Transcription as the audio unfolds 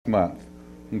Month.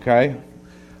 Okay?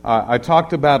 I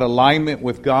talked about alignment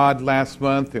with God last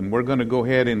month, and we're going to go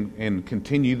ahead and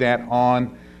continue that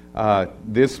on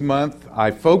this month. I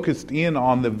focused in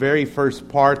on the very first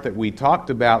part that we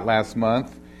talked about last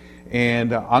month,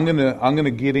 and I'm going to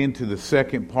get into the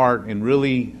second part. And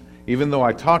really, even though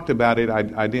I talked about it,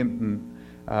 I didn't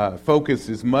focus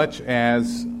as much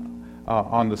as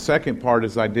on the second part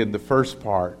as I did the first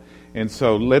part. And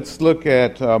so let's look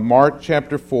at Mark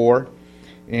chapter 4.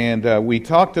 And we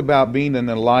talked about being in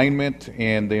alignment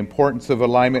and the importance of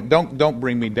alignment. Don't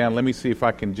bring me down. Let me see if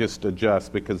I can just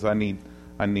adjust, because I need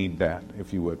that,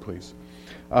 if you would, please.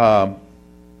 But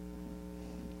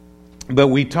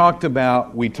we talked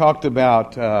about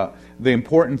the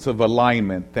importance of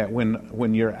alignment. That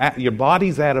when your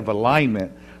body's out of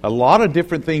alignment, a lot of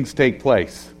different things take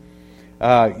place.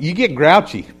 You get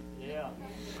grouchy.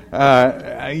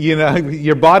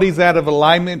 Your body's out of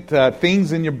alignment.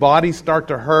 Things in your body start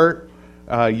to hurt.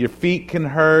 Your feet can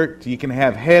hurt. You can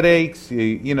have headaches.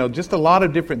 Just a lot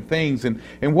of different things. And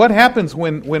what happens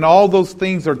when all those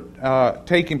things are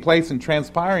taking place and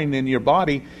transpiring in your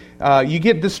body? You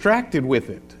get distracted with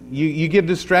it. You get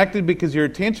distracted because your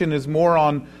attention is more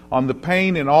on the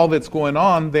pain and all that's going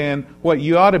on than what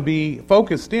you ought to be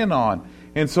focused in on.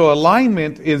 And so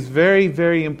alignment is very,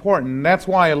 very important. And that's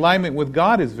why alignment with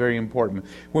God is very important.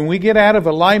 When we get out of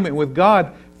alignment with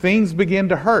God, things begin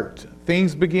to hurt.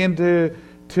 Things begin to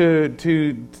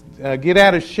get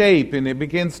out of shape, and it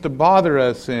begins to bother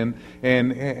us. And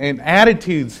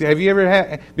attitudes. Have you ever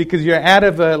had, because you're out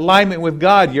of alignment with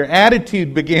God, your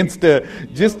attitude begins to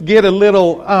just get a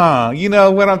little, you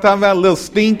know what I'm talking about, a little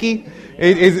stinky.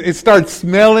 It starts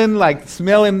smelling,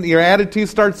 your attitude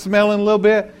starts smelling a little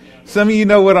bit. Some of you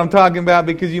know what I'm talking about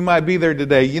because you might be there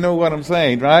today. You know what I'm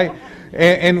saying, right?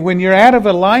 And when you're out of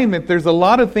alignment, there's a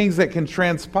lot of things that can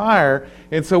transpire.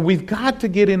 And so we've got to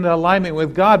get into alignment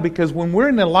with God, because when we're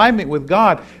in alignment with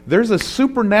God, there's a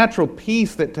supernatural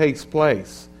peace that takes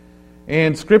place.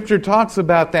 And Scripture talks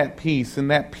about that peace.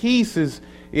 And that peace is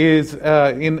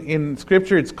in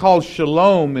Scripture, it's called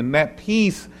shalom. And that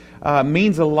peace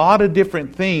means a lot of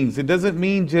different things. It doesn't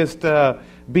mean just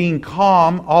being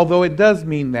calm, although it does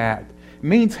mean that. It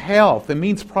means health. It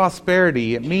means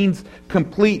prosperity. It means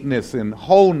completeness and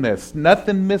wholeness.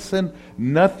 Nothing missing,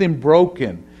 nothing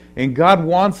broken. And God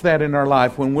wants that in our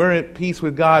life. When we're at peace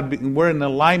with God, we're in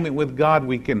alignment with God,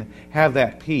 we can have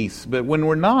that peace. But when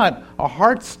we're not, our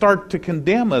hearts start to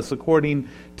condemn us according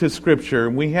to Scripture.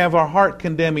 We have our heart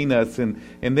condemning us, and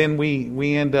then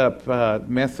we end up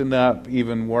messing up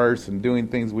even worse and doing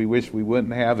things we wish we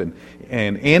wouldn't have, and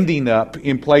ending up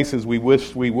in places we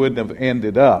wish we wouldn't have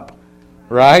ended up.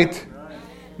 Right?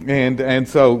 And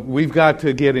so we've got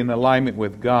to get in alignment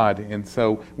with God. And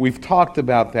so we've talked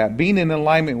about that. Being in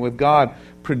alignment with God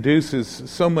produces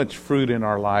so much fruit in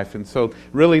our life. And so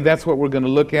really that's what we're going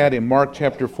to look at in Mark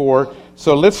chapter 4.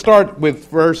 So let's start with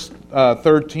verse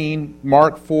 13,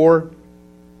 Mark 4.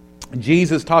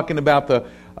 Jesus talking about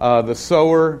the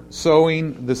sower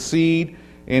sowing the seed.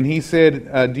 And he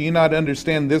said, do you not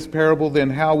understand this parable?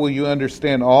 Then how will you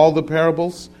understand all the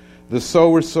parables? The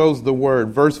sower sows the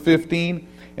word. Verse 15,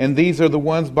 and these are the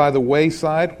ones by the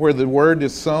wayside where the word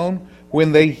is sown.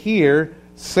 When they hear,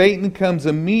 Satan comes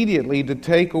immediately to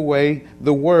take away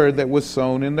the word that was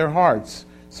sown in their hearts.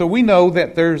 So we know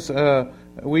that there's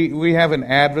we have an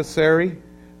adversary,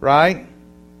 right?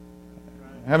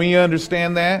 How many of you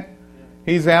understand that?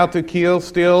 He's out to kill,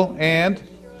 steal, and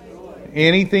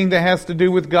anything that has to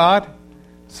do with God.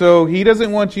 So he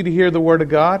doesn't want you to hear the word of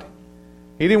God.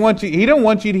 He don't want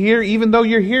you to hear, even though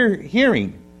you're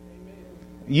hearing.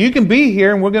 You can be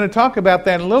here, and we're going to talk about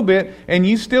that in a little bit, and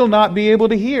you still not be able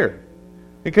to hear,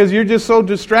 because you're just so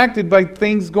distracted by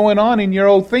things going on in your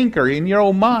old thinker, in your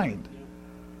old mind.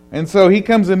 And so he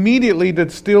comes immediately to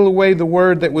steal away the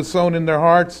word that was sown in their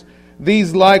hearts.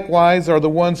 These likewise are the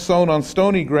ones sown on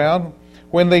stony ground.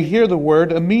 When they hear the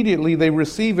word, immediately they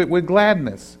receive it with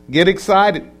gladness. Get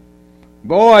excited.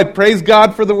 Boy, praise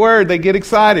God for the word. They get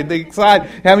excited. How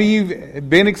many of you have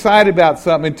been excited about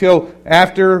something until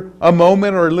after a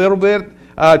moment or a little bit,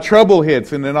 trouble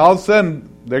hits, and then all of a sudden,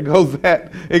 there goes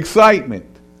that excitement.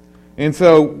 And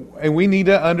so, we need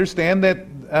to understand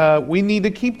that we need to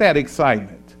keep that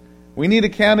excitement. We need to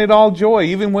count it all joy,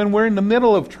 even when we're in the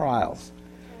middle of trials.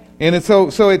 And so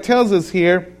it tells us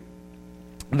here,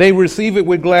 they receive it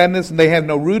with gladness, and they have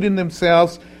no root in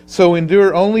themselves, so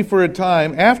endure only for a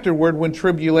time. Afterward, when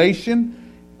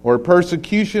tribulation or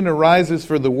persecution arises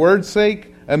for the word's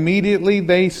sake, immediately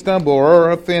they stumble or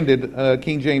are offended,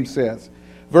 King James says.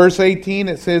 Verse 18,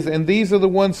 it says, and these are the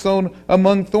ones sown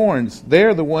among thorns. They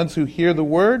are the ones who hear the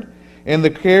word, and the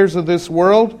cares of this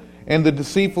world, and the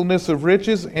deceitfulness of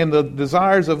riches, and the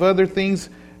desires of other things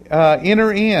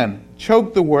enter in,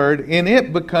 choke the word, and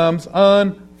it becomes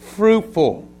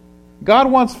unfruitful.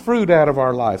 God wants fruit out of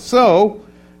our life. So,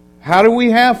 how do we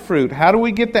have fruit? How do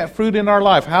we get that fruit in our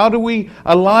life? How do we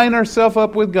align ourselves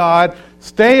up with God,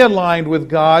 stay aligned with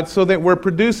God, so that we're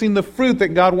producing the fruit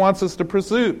that God wants us to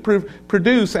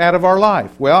produce out of our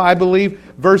life? Well, I believe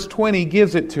verse 20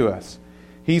 gives it to us.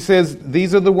 He says,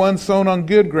 these are the ones sown on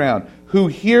good ground, who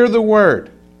hear the word.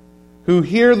 Who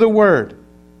hear the word.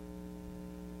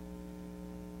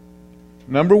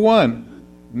 Number one.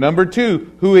 Number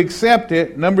two, who accept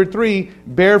it. Number three,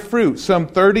 bear fruit. Some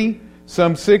 30,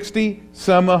 some 60,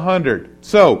 some 100.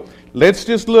 So, let's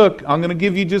just look. I'm going to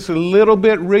give you just a little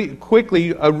bit quickly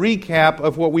a recap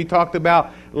of what we talked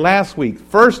about last week.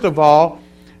 First of all,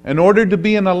 in order to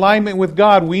be in alignment with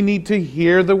God, we need to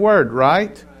hear the word,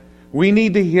 right? We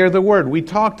need to hear the word. We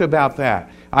talked about that.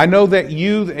 I know that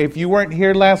if you weren't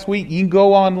here last week, you can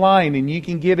go online and you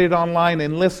can get it online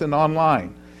and listen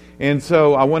online. And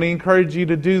so I want to encourage you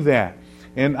to do that.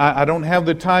 And I don't have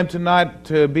the time tonight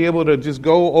to be able to just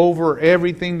go over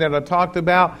everything that I talked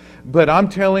about. But I'm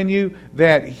telling you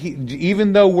that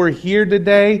even though we're here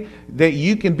today, that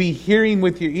you can be hearing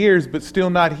with your ears but still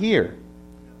not hear.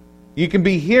 You can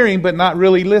be hearing but not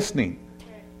really listening.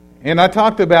 And I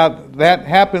talked about that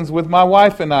happens with my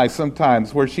wife and I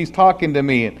sometimes, where she's talking to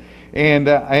me. And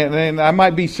I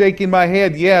might be shaking my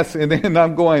head, yes, and then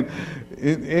I'm going...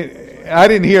 I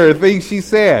didn't hear a thing she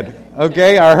said.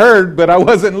 Okay, I heard, but I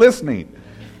wasn't listening.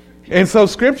 And so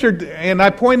Scripture, and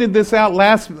I pointed this out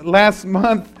last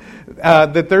month,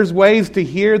 that there's ways to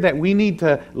hear that we need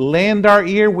to lend our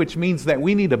ear, which means that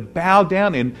we need to bow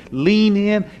down and lean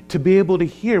in to be able to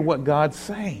hear what God's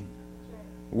saying.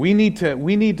 We need to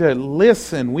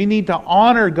listen. We need to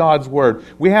honor God's Word.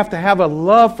 We have to have a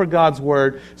love for God's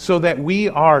Word so that we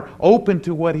are open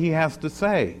to what He has to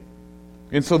say.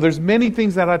 And so there's many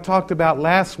things that I talked about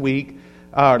last month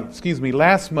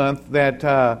that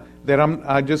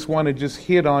I just want to just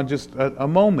hit on just a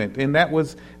moment. And that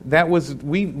was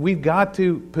we've got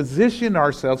to position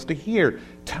ourselves to hear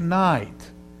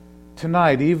tonight,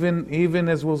 even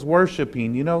as was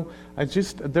worshiping.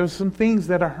 There's some things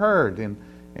that I heard,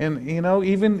 and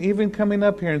even coming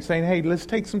up here and saying, hey, let's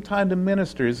take some time to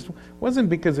minister. It wasn't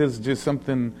because it's just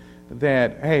something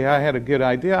that, hey, I had a good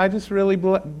idea. I just really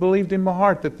believed in my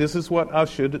heart that this is what I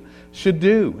should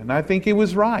do. And I think it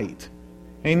was right.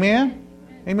 Amen?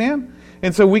 Amen?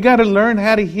 And so we got to learn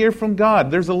how to hear from God.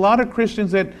 There's a lot of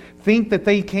Christians that think that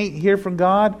they can't hear from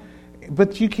God,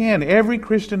 but you can. Every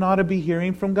Christian ought to be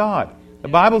hearing from God. The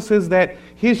Bible says that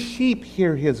His sheep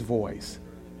hear His voice.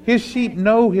 His sheep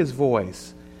know His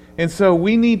voice. And so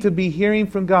we need to be hearing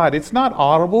from God. It's not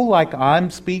audible like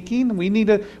I'm speaking. We need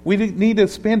to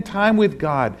spend time with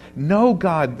God. Know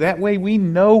God. That way we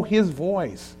know His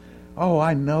voice. Oh,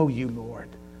 I know you, Lord.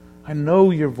 I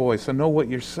know your voice. I know what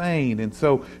you're saying. And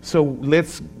so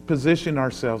let's position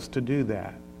ourselves to do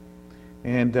that.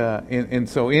 And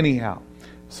so anyhow.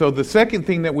 So the second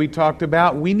thing that we talked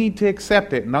about, we need to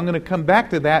accept it. And I'm going to come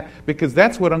back to that because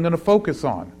that's what I'm going to focus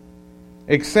on.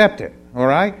 Accept it. All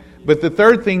right? But the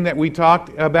third thing that we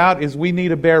talked about is we need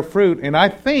to bear fruit. And I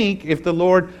think if the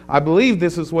Lord, I believe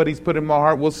this is what He's put in my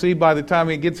heart. We'll see by the time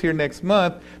He gets here next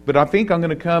month. But I think I'm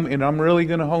going to come and I'm really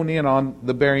going to hone in on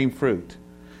the bearing fruit.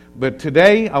 But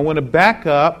today I want to back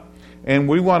up and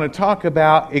we want to talk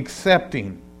about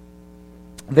accepting.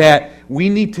 That we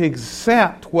need to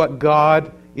accept what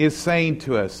God is saying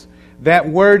to us. That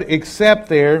word accept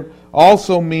there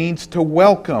also means to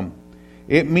welcome.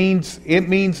 It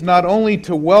means not only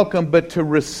to welcome, but to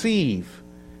receive.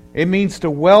 It means to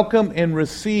welcome and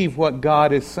receive what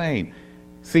God is saying.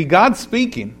 See, God's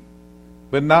speaking,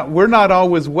 but we're not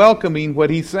always welcoming what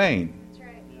He's saying.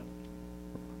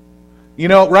 That's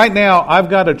right. Right now, I've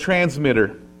got a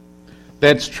transmitter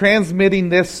that's transmitting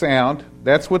this sound.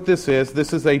 That's what this is.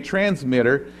 This is a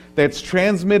transmitter that's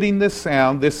transmitting this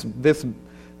sound, this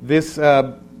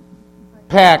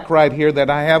pack right here that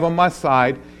I have on my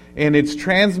side. And it's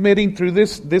transmitting through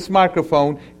this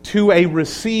microphone to a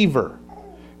receiver.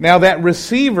 Now that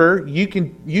receiver, you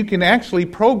can actually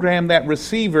program that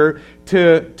receiver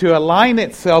to align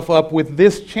itself up with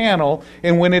this channel.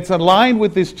 And when it's aligned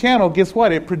with this channel, guess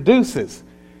what? It produces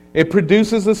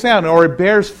a sound, or it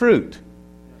bears fruit.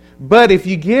 But if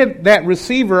you get that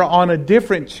receiver on a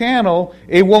different channel,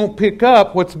 it won't pick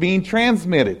up what's being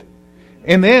transmitted.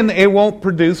 And then it won't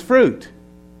produce fruit.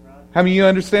 How many of you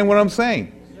understand what I'm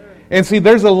saying? And see,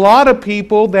 there's a lot of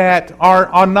people that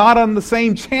are not on the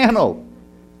same channel.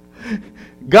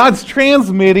 God's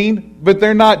transmitting, but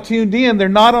they're not tuned in. They're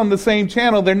not on the same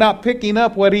channel. They're not picking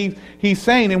up what He's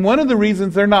saying. And one of the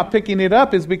reasons they're not picking it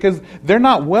up is because they're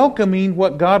not welcoming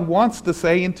what God wants to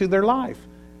say into their life.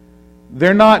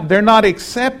 They're not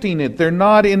accepting it. They're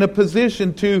not in a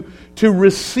position to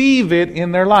receive it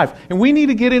in their life. And we need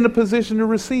to get in a position to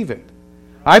receive it.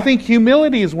 I think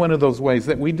humility is one of those ways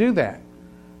that we do that.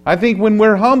 I think when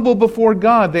we're humble before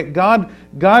God, that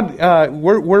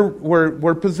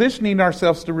we're positioning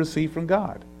ourselves to receive from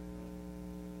God.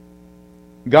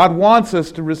 God wants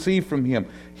us to receive from Him.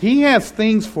 He has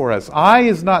things for us. Eye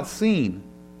is not seen,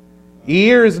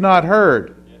 ear is not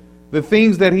heard. The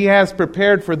things that He has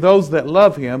prepared for those that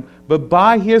love Him, but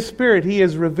by His Spirit He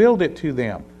has revealed it to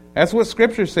them. That's what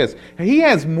Scripture says. He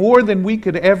has more than we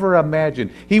could ever imagine.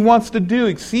 He wants to do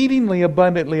exceedingly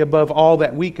abundantly above all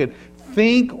that we could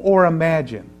think or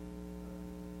imagine.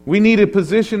 We need to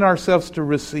position ourselves to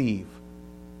receive.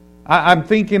 I'm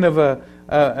thinking of man,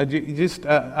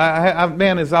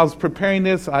 as I was preparing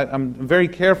this, I'm very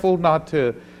careful not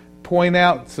to point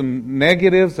out some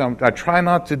negatives. I try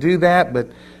not to do that,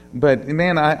 but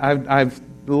man, I've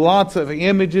lots of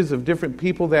images of different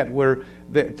people that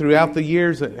throughout the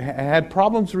years that had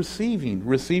problems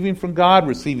receiving from God,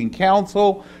 receiving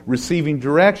counsel, receiving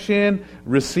direction,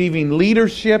 receiving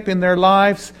leadership in their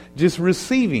lives, just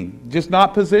receiving, just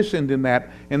not positioned in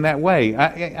that way.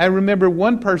 I remember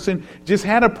one person just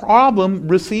had a problem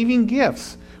receiving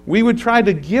gifts. We would try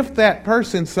to gift that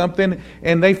person something,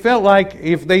 and they felt like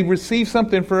if they received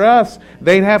something for us,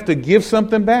 they'd have to give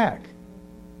something back.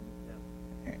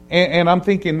 And I'm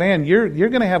thinking, man, you're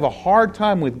going to have a hard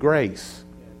time with grace.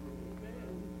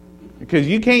 Because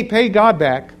you can't pay God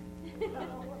back.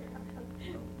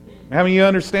 How many of you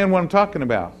understand what I'm talking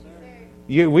about?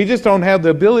 We just don't have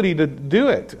the ability to do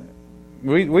it.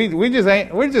 We're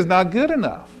just not good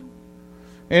enough.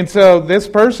 And so this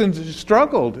person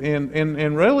struggled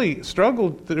and really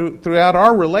struggled throughout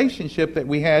our relationship that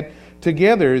we had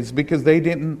together, is because they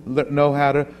didn't know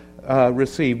how to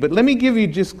receive. But let me give you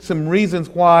just some reasons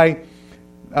why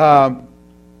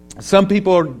some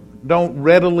people don't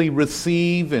readily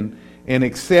receive and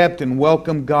accept and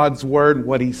welcome God's Word and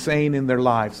what He's saying in their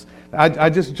lives. I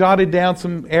just jotted down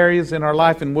some areas in our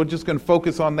life, and we're just going to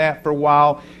focus on that for a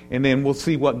while, and then we'll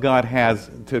see what God has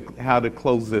how to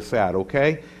close this out,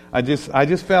 okay? I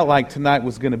just felt like tonight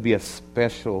was going to be a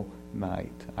special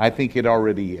night. I think it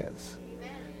already is.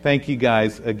 Thank you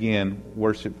guys again,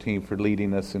 worship team, for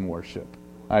leading us in worship.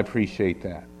 I appreciate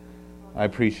that. I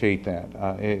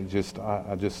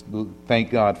just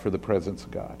thank God for the presence of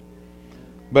God.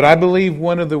 But I believe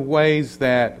one of the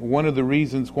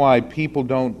reasons why people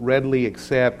don't readily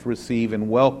accept, receive, and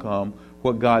welcome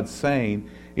what God's saying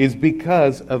is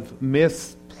because of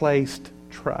misplaced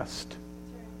trust.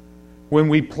 When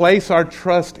we place our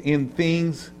trust in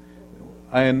things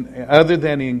and other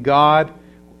than in God,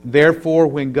 therefore,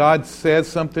 when God says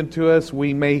something to us,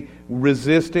 we may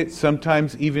resist it,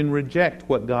 sometimes even reject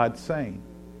what God's saying.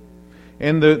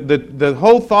 And the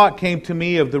whole thought came to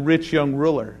me of the rich young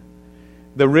ruler.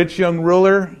 The rich young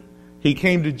ruler, he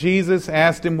came to Jesus,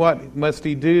 asked Him what must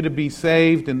he do to be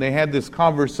saved, and they had this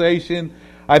conversation.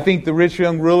 I think the rich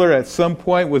young ruler at some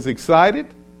point was excited.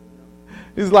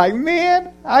 He's like,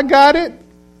 man, I got it.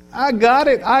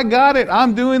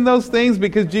 I'm doing those things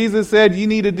because Jesus said you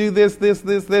need to do this.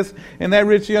 And that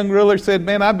rich young ruler said,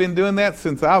 man, I've been doing that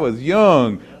since I was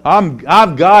young.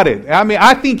 I've got it. I mean,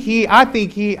 I think he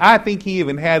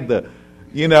even had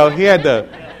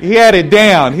he had it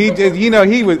down. He just,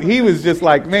 he was just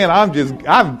like, man,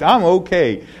 I'm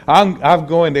okay. I'm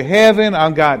going to heaven.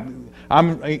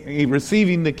 I'm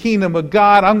receiving the kingdom of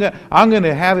God. I'm going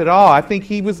to have it all. I think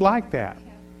he was like that.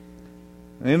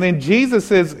 And then Jesus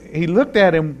says, he looked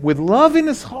at him with love in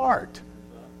his heart,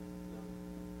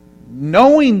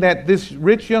 knowing that this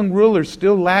rich young ruler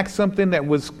still lacked something that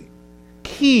was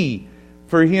key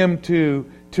for him to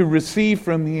receive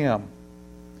from him.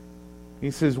 He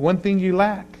says, one thing you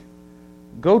lack.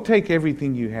 Go take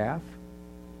everything you have,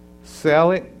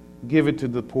 sell it, give it to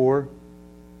the poor,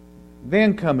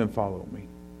 then come and follow me.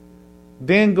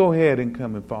 Then go ahead and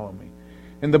come and follow me.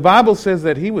 And the Bible says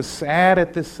that he was sad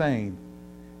at this saying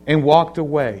and walked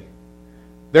away.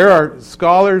 There are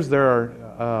scholars, there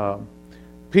are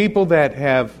people that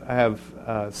have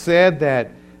said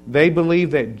that they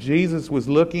believe that Jesus was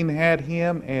looking at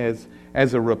him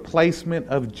as a replacement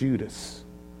of Judas,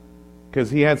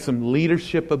 because he had some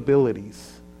leadership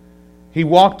abilities. He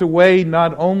walked away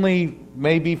not only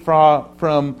maybe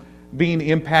from being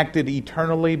impacted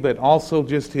eternally, but also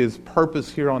just his purpose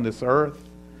here on this earth.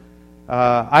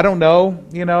 I don't know.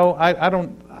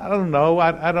 I don't know.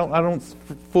 I don't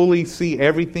fully see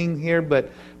everything here,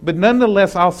 but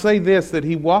nonetheless, I'll say this, that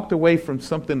he walked away from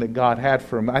something that God had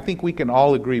for him. I think we can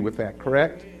all agree with that,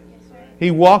 correct?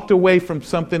 He walked away from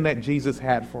something that Jesus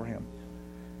had for him.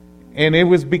 And it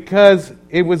was because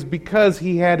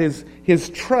he had his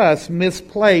trust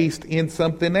misplaced in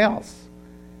something else.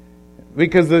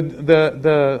 Because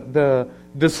the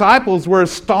disciples were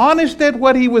astonished at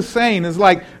what he was saying. It's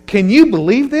like, can you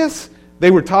believe this? They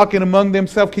were talking among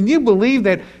themselves. Can you believe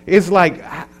that? It's like,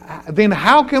 then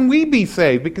how can we be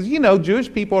saved? Because,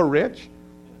 Jewish people are rich.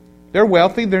 They're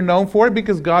wealthy. They're known for it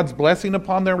because God's blessing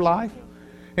upon their life.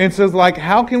 And so it's like,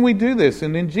 how can we do this?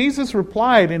 And then Jesus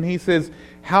replied, and he says,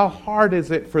 how hard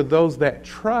is it for those that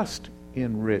trust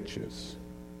in riches?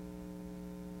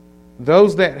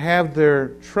 Those that have their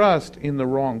trust in the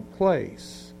wrong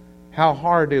place. How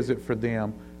hard is it for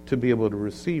them to be able to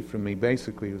receive from me?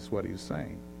 Basically, is what he's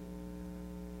saying.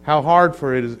 How hard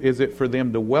is it for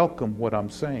them to welcome what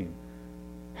I'm saying?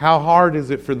 How hard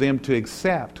is it for them to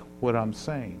accept what I'm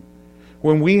saying?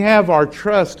 When we have our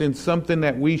trust in something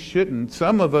that we shouldn't,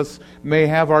 some of us may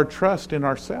have our trust in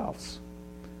ourselves.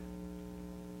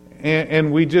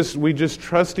 And we just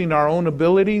trusting our own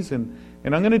abilities, and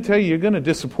I'm going to tell you, you're going to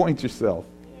disappoint yourself.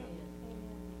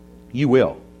 You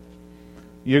will.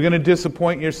 You're going to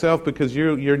disappoint yourself because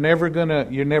you're never going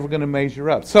to measure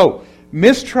up. So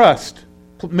misplaced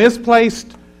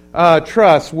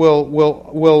trust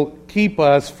will keep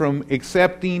us from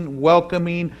accepting,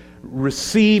 welcoming,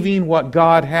 receiving what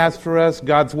God has for us.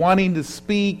 God's wanting to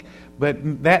speak,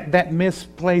 but that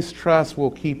misplaced trust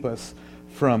will keep us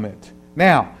from it.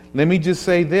 Now, let me just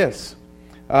say this,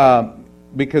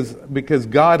 because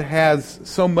God has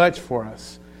so much for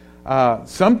us.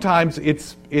 Sometimes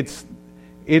it's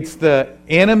the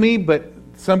enemy, but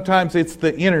sometimes it's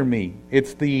the inner me.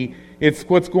 It's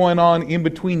what's going on in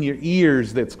between your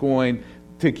ears that's going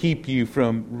to keep you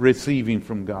from receiving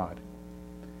from God.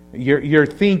 Your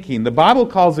thinking. The Bible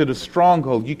calls it a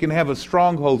stronghold. You can have a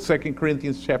stronghold. 2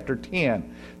 Corinthians chapter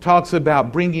 10 talks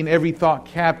about bringing every thought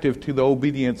captive to the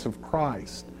obedience of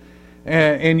Christ.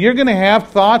 And you're going to have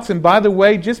thoughts. And by the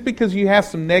way, just because you have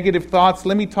some negative thoughts,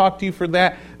 let me talk to you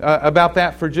about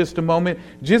that for just a moment.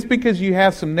 Just because you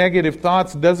have some negative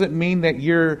thoughts doesn't mean that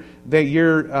you're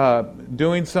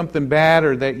doing something bad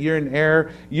or that you're in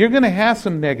error. You're going to have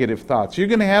some negative thoughts. You're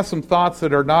going to have some thoughts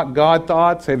that are not God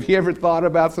thoughts. Have you ever thought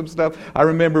about some stuff? I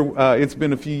remember it's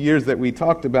been a few years that we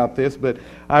talked about this, but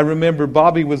I remember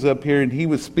Bobby was up here and he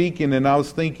was speaking, and I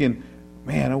was thinking,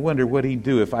 man, I wonder what he'd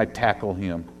do if I tackle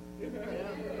him.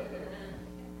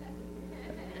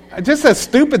 Just a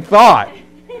stupid thought.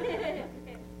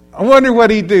 I wonder what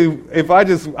he'd do if I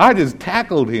just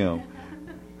tackled him.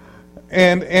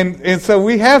 And so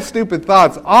we have stupid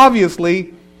thoughts.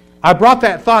 Obviously, I brought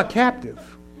that thought captive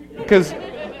because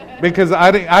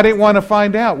I didn't want to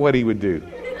find out what he would do.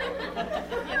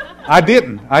 I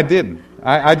didn't. I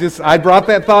brought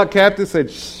that thought captive.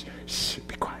 Said, shh,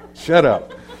 be quiet. Shut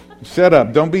up.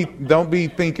 Don't be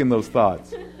thinking those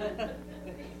thoughts.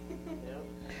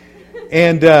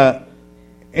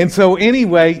 And so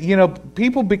anyway,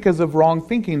 people, because of wrong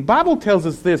thinking, Bible tells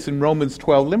us this in Romans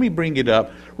 12. Let me bring it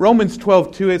up. Romans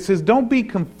 12:2, it says, don't be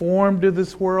conformed to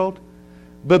this world,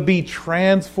 but be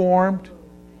transformed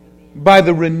by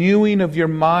the renewing of your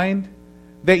mind,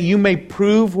 that you may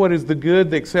prove what is the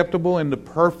good, the acceptable, and the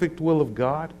perfect will of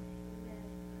God.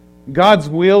 God's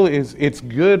will it's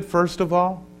good, first of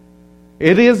all.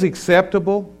 It is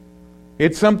acceptable.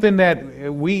 It's something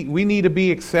that we need to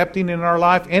be accepting in our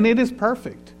life, and it is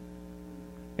perfect.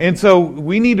 And so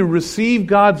we need to receive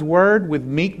God's word with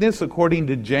meekness, according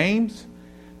to James.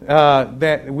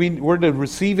 That we're to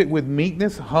receive it with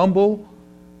meekness, humble.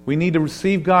 We need to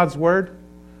receive God's word.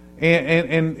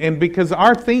 And because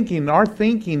our thinking,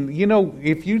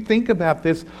 if you think about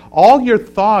this, all your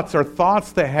thoughts are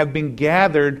thoughts that have been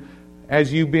gathered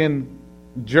as you've been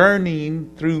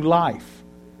journeying through life.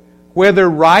 Whether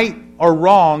right or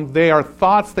wrong, they are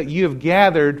thoughts that you have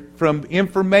gathered from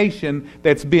information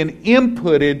that's been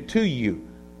inputted to you.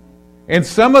 And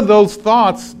some of those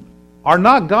thoughts are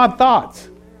not God thoughts.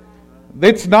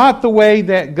 It's not the way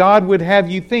that God would have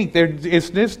you think.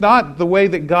 It's not the way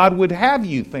that God would have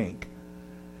you think.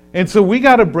 And so we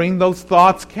got to bring those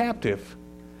thoughts captive.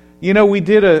 We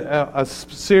did a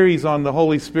series on the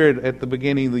Holy Spirit at the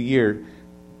beginning of the year.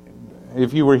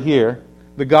 If you were here,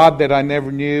 the God that I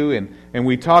never knew, and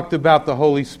we talked about the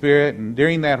Holy Spirit. And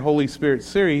during that Holy Spirit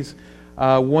series,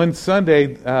 one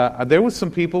Sunday, there was some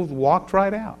people who walked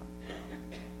right out.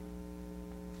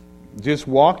 Just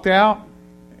walked out.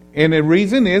 And the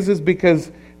reason is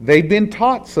because they've been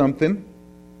taught something,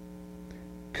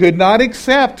 could not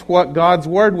accept what God's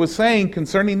word was saying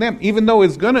concerning them, even though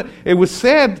it was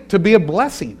said to be a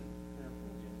blessing.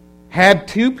 Had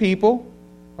two people,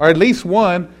 or at least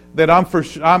one, that I'm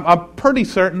pretty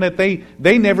certain that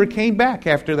they never came back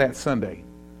after that Sunday,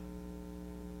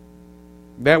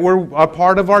 that were a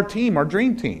part of our team, our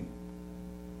dream team.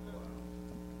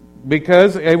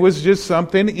 Because it was just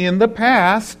something in the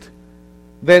past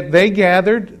that they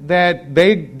gathered that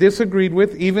they disagreed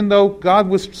with, even though God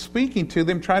was speaking to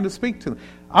them, trying to speak to them.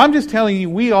 I'm just telling you,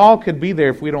 we all could be there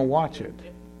if we don't watch it.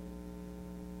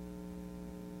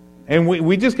 And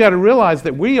we just got to realize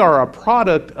that we are a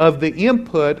product of the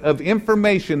input of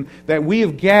information that we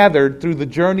have gathered through the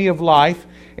journey of life.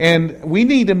 And we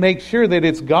need to make sure that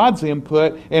it's God's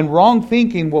input, and wrong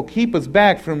thinking will keep us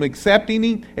back from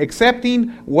accepting,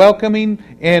 welcoming,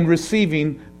 and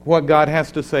receiving what God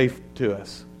has to say to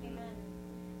us. Amen.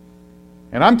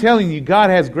 And I'm telling you, God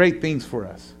has great things for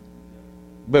us.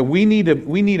 But we need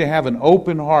to have an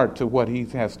open heart to what He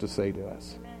has to say to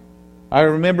us. Amen. I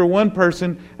remember one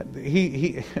person,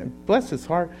 he bless his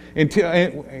heart, until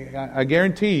I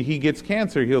guarantee he gets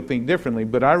cancer, he'll think differently.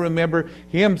 But I remember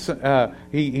him,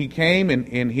 he came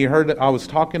and he heard that I was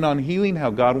talking on healing, how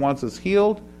God wants us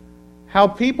healed, how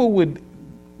people would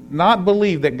not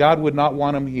believe that God would not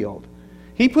want them healed.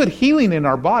 He put healing in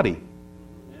our body.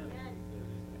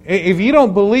 If you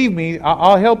don't believe me,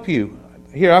 I'll help you.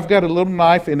 Here, I've got a little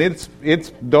knife, and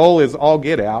it's dull as all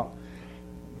get out,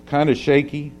 kind of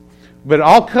shaky. But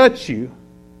I'll cut you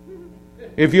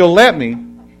if you'll let me.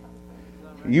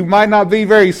 You might not be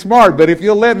very smart, but if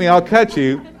you'll let me, I'll cut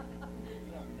you.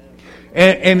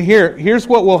 And here's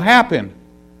what will happen.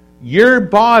 Your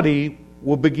body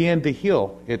will begin to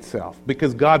heal itself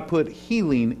because God put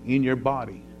healing in your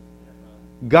body.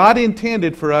 God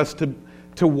intended for us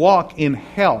to walk in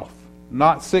health,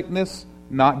 not sickness,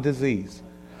 not disease.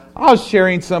 I was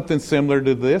sharing something similar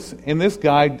to this, and this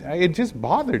guy, it just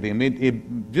bothered him.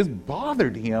 It just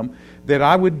bothered him that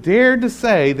I would dare to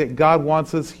say that God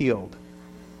wants us healed.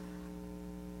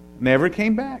 Never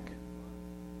came back.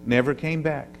 Never came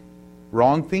back.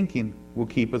 Wrong thinking will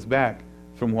keep us back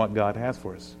from what God has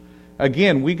for us.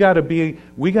 Again, we got to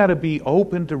be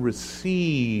open to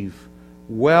receive,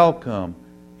 welcome,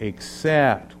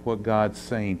 accept what God's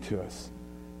saying to us.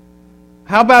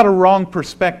 How about a wrong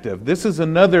perspective? This is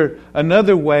another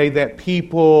way that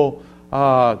people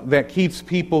that keeps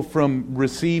people from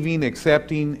receiving,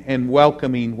 accepting, and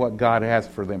welcoming what God has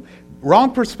for them.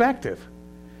 Wrong perspective.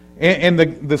 And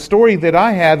the story that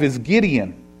I have is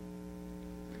Gideon.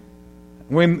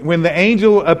 When the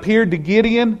angel appeared to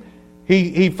Gideon,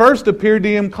 he first appeared to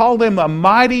him, called him a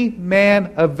mighty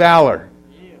man of valor.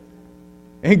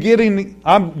 And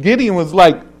Gideon was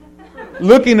like,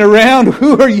 looking around,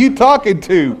 who are you talking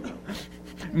to?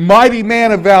 Mighty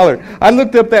man of valor. I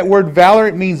looked up that word valor.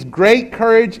 It means great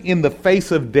courage in the face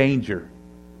of danger.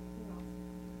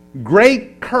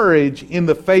 Great courage in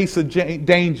the face of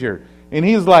danger. And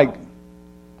he's like,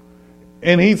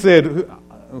 and he said,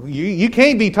 you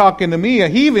can't be talking to me.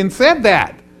 He even said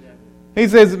that. He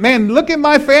says, man, look at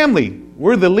my family.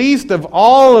 We're the least of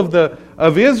all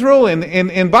of Israel.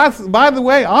 And by the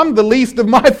way, I'm the least of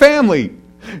my family.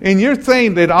 And you're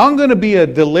saying that I'm going to be a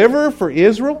deliverer for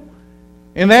Israel?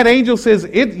 And that angel says,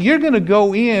 you're going to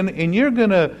go in and you're going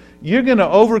to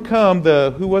overcome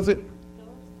the, who was it?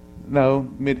 No,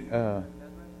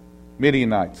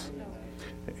 Midianites.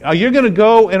 You're going to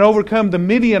go and overcome the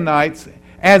Midianites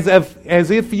as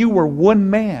if you were one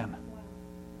man.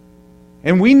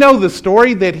 And we know the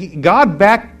story that God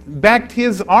backed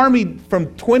his army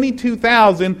from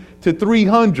 22,000 to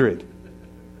 300.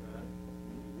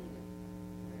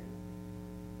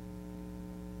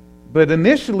 But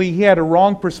initially, he had a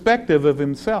wrong perspective of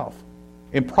himself,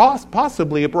 and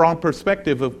possibly a wrong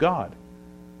perspective of God.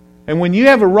 And when you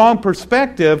have a wrong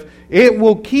perspective, it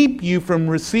will keep you from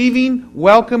receiving,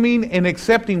 welcoming, and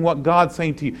accepting what God's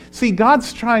saying to you. See,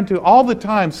 God's trying to all the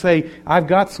time say, I've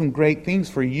got some great things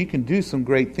for you. You can do some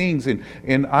great things.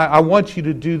 And I want you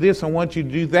to do this. I want you to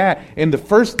do that. And the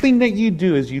first thing that you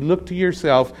do is you look to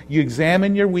yourself. You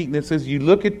examine your weaknesses. You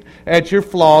look at your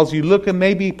flaws. You look at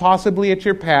maybe possibly at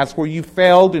your past where you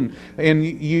failed and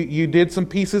you did some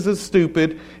pieces of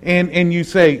stupid. And you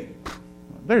say,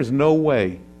 there's no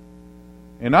way.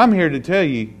 And I'm here to tell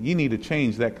you, you need to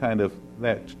change that kind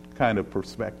of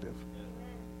perspective.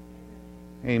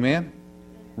 Amen?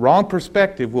 Wrong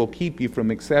perspective will keep you from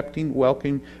accepting,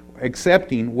 welcoming,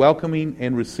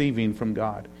 and receiving from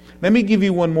God. Let me give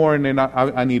you one more, and then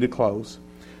I need to close.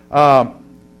 I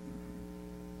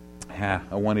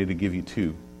wanted to give you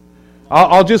two.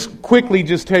 I'll just quickly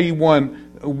just tell you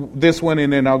this one,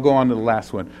 and then I'll go on to the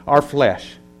last one. Our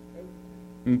flesh.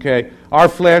 Okay, our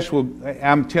flesh will,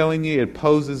 I'm telling you, it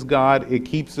opposes God. It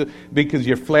keeps it, because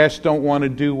your flesh don't want to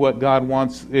do what God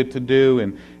wants it to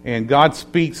do, and God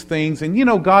speaks things,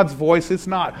 and God's voice, it's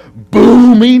not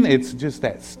booming, it's just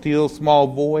that still small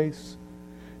voice.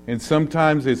 And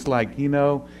sometimes it's like,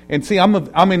 and see, I'm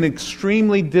an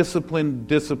extremely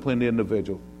disciplined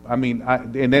individual. I mean,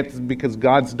 and that's because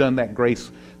God's done that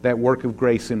grace, that work of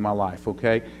grace in my life,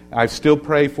 okay? I still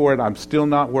pray for it. I'm still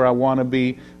not where I want to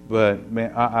be, but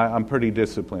man, I'm pretty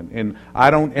disciplined. And I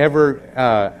don't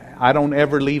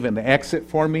ever leave an exit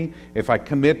for me. If I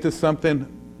commit to something,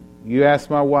 you ask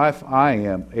my wife,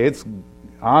 I'm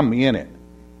in it.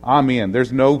 I'm in.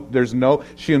 There's no,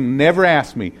 she'll never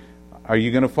ask me, are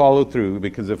you going to follow through?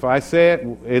 Because if I say it,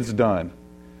 it's done.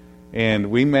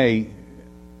 And we may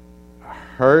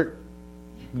hurt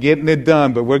getting it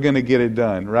done, but we're going to get it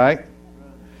done, right?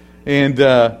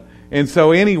 And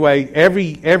so anyway,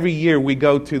 every year we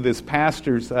go to this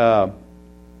pastor's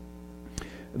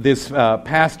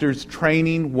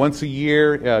training once a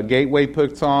year. Gateway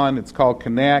puts on. It's called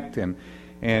Connect,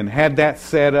 and had that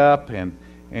set up,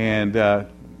 and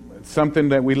something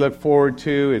that we look forward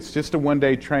to. It's just a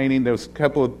one-day training. There was a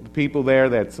couple of people there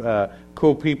that's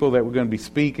cool people that were going to be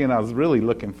speaking. I was really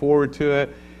looking forward to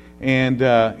it.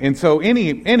 And so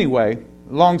anyway,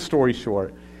 long story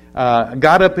short, I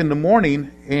got up in the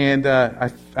morning, and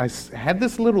I had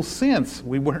this little sense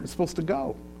we weren't supposed to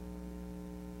go.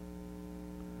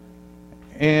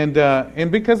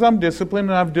 And because I'm disciplined,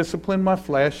 and I've disciplined my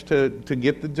flesh to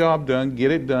get the job done,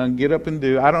 get it done, get up and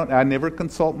do. I never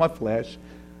consult my flesh.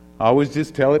 I always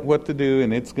just tell it what to do,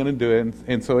 and it's going to do it.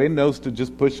 And so it knows to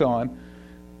just push on.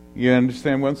 You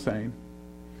understand what I'm saying?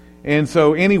 And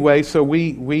so anyway, so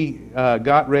we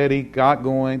got ready, got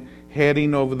going,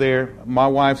 heading over there. My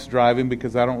wife's driving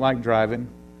because I don't like driving.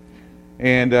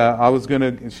 And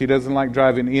she doesn't like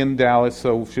driving in Dallas,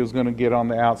 so she was going to get on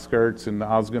the outskirts, and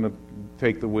I was going to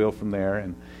take the wheel from there.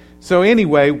 And so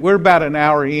anyway, we're about an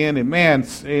hour in, and man,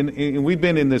 and we've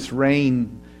been in this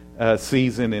rain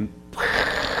season, and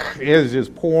it was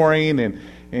just pouring, and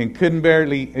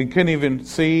couldn't even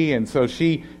see. And so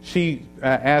she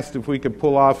asked if we could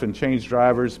pull off and change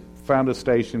drivers. Found a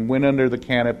station, went under the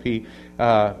canopy,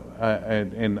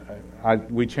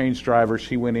 we changed drivers.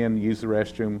 She went in, used the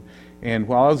restroom, and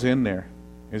while I was in there,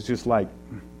 it's just like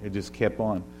it just kept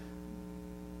on.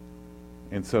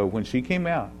 And so when she came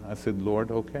out, I said,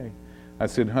 Lord, okay. I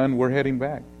said, hon, we're heading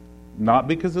back. Not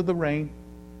because of the rain.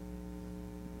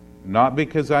 Not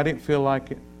because I didn't feel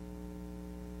like it.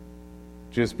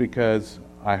 Just because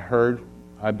I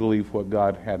believe what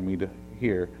God had me to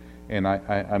hear, and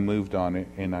I moved on it,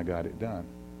 and I got it done.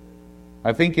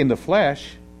 I think in the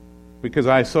flesh, because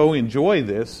I so enjoy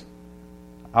this,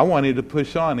 I wanted to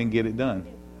push on and get it done.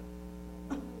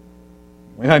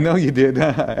 I know you did.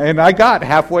 And I got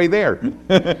halfway there.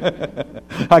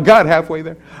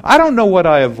 I don't know what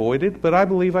I avoided, but I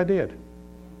believe I did.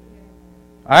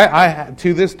 I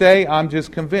to this day, I'm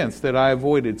just convinced that I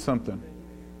avoided something.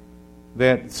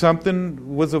 That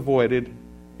something was avoided,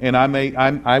 and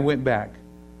I went back.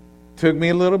 Took me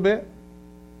a little bit.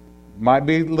 Might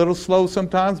be a little slow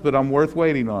sometimes, but I'm worth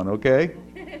waiting on, okay?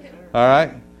 All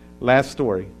right? Last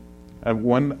story.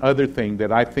 One other thing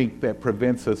that I think that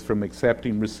prevents us from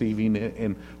accepting, receiving,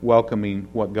 and welcoming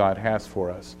what God has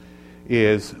for us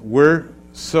is we're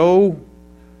so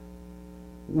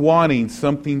wanting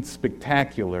something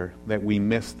spectacular that we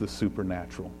miss the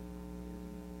supernatural.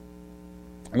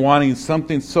 Wanting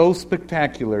something so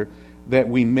spectacular that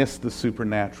we miss the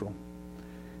supernatural.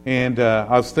 And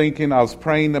I was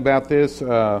praying about this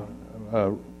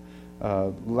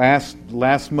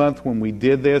last month when we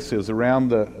did this. It was around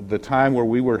the time where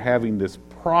we were having this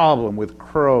problem with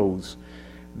crows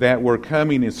that were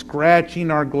coming and scratching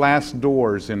our glass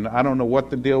doors. And I don't know what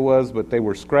the deal was, but they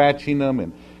were scratching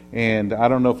them. And I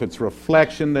don't know if it's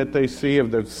reflection that they see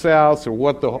of themselves or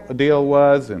what the deal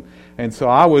was. And so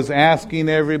I was asking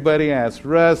everybody. I asked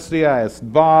Rusty. I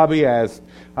asked Bobby.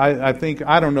 I think,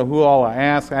 I don't know who all I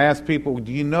asked. I asked people,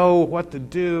 do you know what to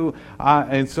do?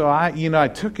 And so I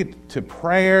took it to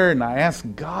prayer, and I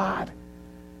asked God,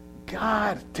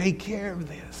 take care of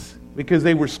this. Because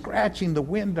they were scratching the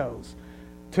windows.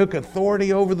 Took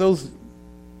authority over those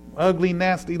ugly,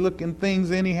 nasty looking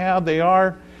things anyhow they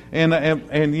are. And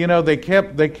they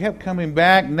kept coming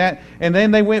back, and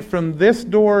then they went from this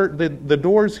door, the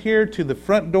doors here, to the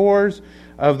front doors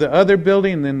of the other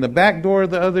building, and then the back door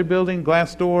of the other building,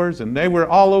 glass doors, and they were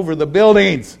all over the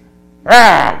buildings.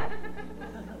 Ah!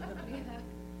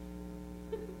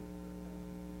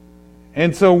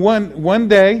 And so one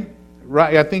day,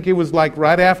 right, I think it was like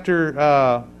right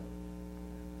after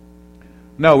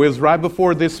No, it was right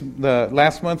before the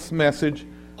last month's message.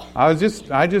 I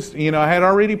had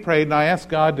already prayed, and I asked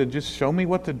God to just show me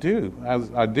what to do.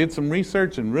 I did some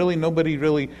research, and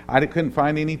I couldn't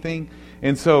find anything.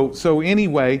 And so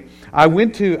anyway, I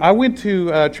went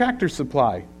to Tractor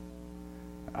Supply.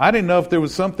 I didn't know if there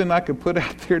was something I could put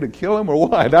out there to kill him or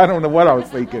what. I don't know what I was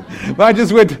thinking. But I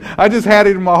just had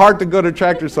it in my heart to go to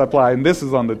Tractor Supply, and this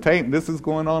is on the tape, this is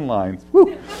going online.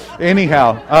 Whew.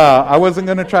 Anyhow, I wasn't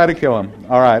going to try to kill him.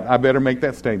 All right, I better make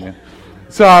that statement.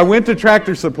 So I went to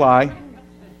Tractor Supply,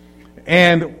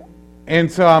 and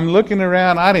so I'm looking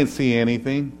around. I didn't see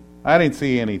anything.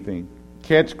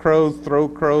 Catch crows, throw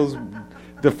crows,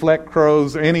 deflect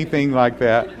crows, anything like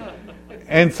that.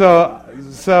 And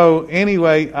so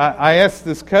anyway, I asked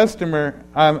this customer.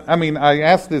 I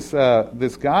asked this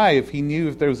guy if he knew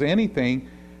if there was anything.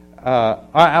 I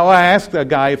asked a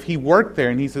guy if he worked there,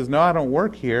 and he says, "No, I don't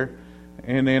work here."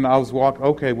 And then I was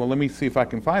okay, well, let me see if I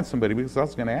can find somebody, because I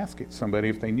was going to ask somebody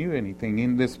if they knew anything.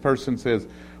 And this person says,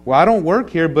 "Well, I don't work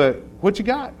here, but what you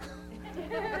got?"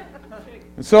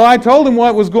 So I told him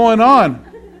what was going on.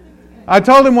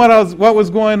 What was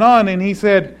going on, and he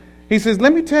says,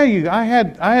 "Let me tell you, I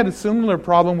had a similar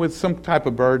problem with some type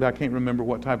of bird. I can't remember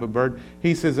what type of bird."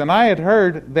 He says, "And I had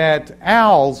heard that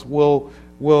owls will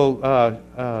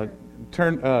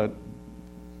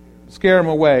scare them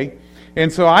away. And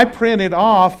so I printed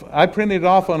off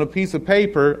on a piece of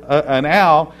paper an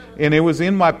owl, and it was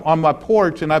on my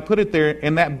porch, and I put it there,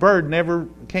 and that bird never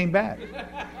came back."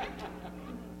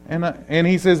 And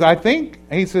he says, I think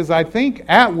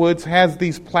Atwood's has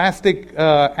these plastic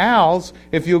owls.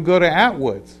 If you'll go to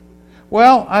Atwood's,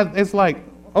 well, it's like,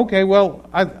 okay, well,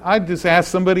 I just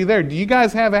asked somebody there, "Do you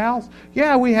guys have owls?"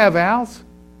 "Yeah, we have owls."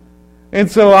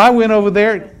 And so I went over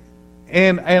there,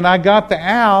 and I got the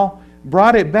owl.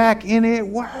 Brought it back, and it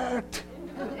worked.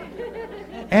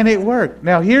 And it worked.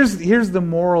 Now, here's the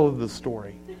moral of the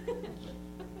story.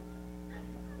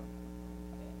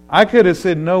 I could have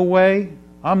said, "No way.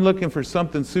 I'm looking for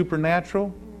something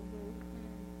supernatural.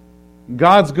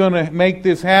 God's going to make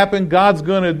this happen. God's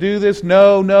going to do this."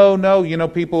 No. You know,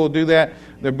 people will do that.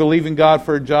 They're believing God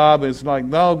for a job, and it's like,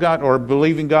 "No, God," or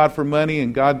believing God for money,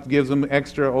 and God gives them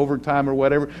extra overtime or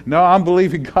whatever. "No, I'm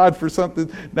believing God for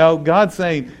something." No, God's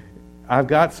saying, "I've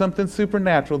got something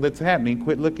supernatural that's happening.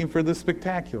 Quit looking for the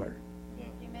spectacular."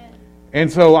 Amen.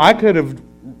 And so I could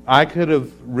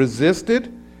have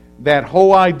resisted that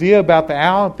whole idea about the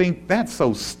owl and think, "That's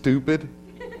so stupid."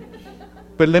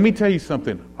 But let me tell you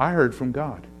something. I heard from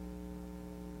God.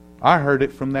 I heard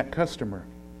it from that customer.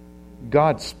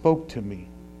 God spoke to me,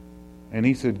 and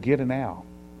He said, "Get an owl."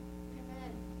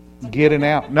 Get an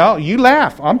owl. No, you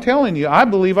laugh. I'm telling you, I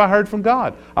believe I heard from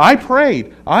God. I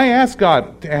prayed. I asked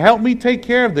God to help me take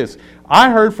care of this.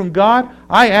 I heard from God.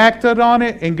 I acted on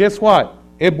it, and guess what?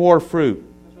 It bore fruit.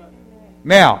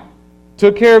 Now,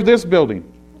 took care of this building.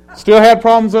 Still had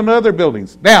problems on other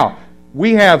buildings. Now,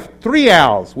 we have 3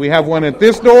 owls. We have one at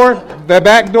this door, the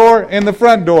back door, and the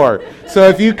front door. So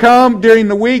if you come during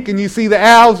the week and you see the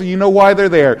owls, you know why they're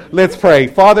there. Let's pray.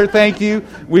 Father, thank you.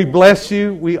 We bless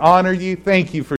you. We honor you. Thank you for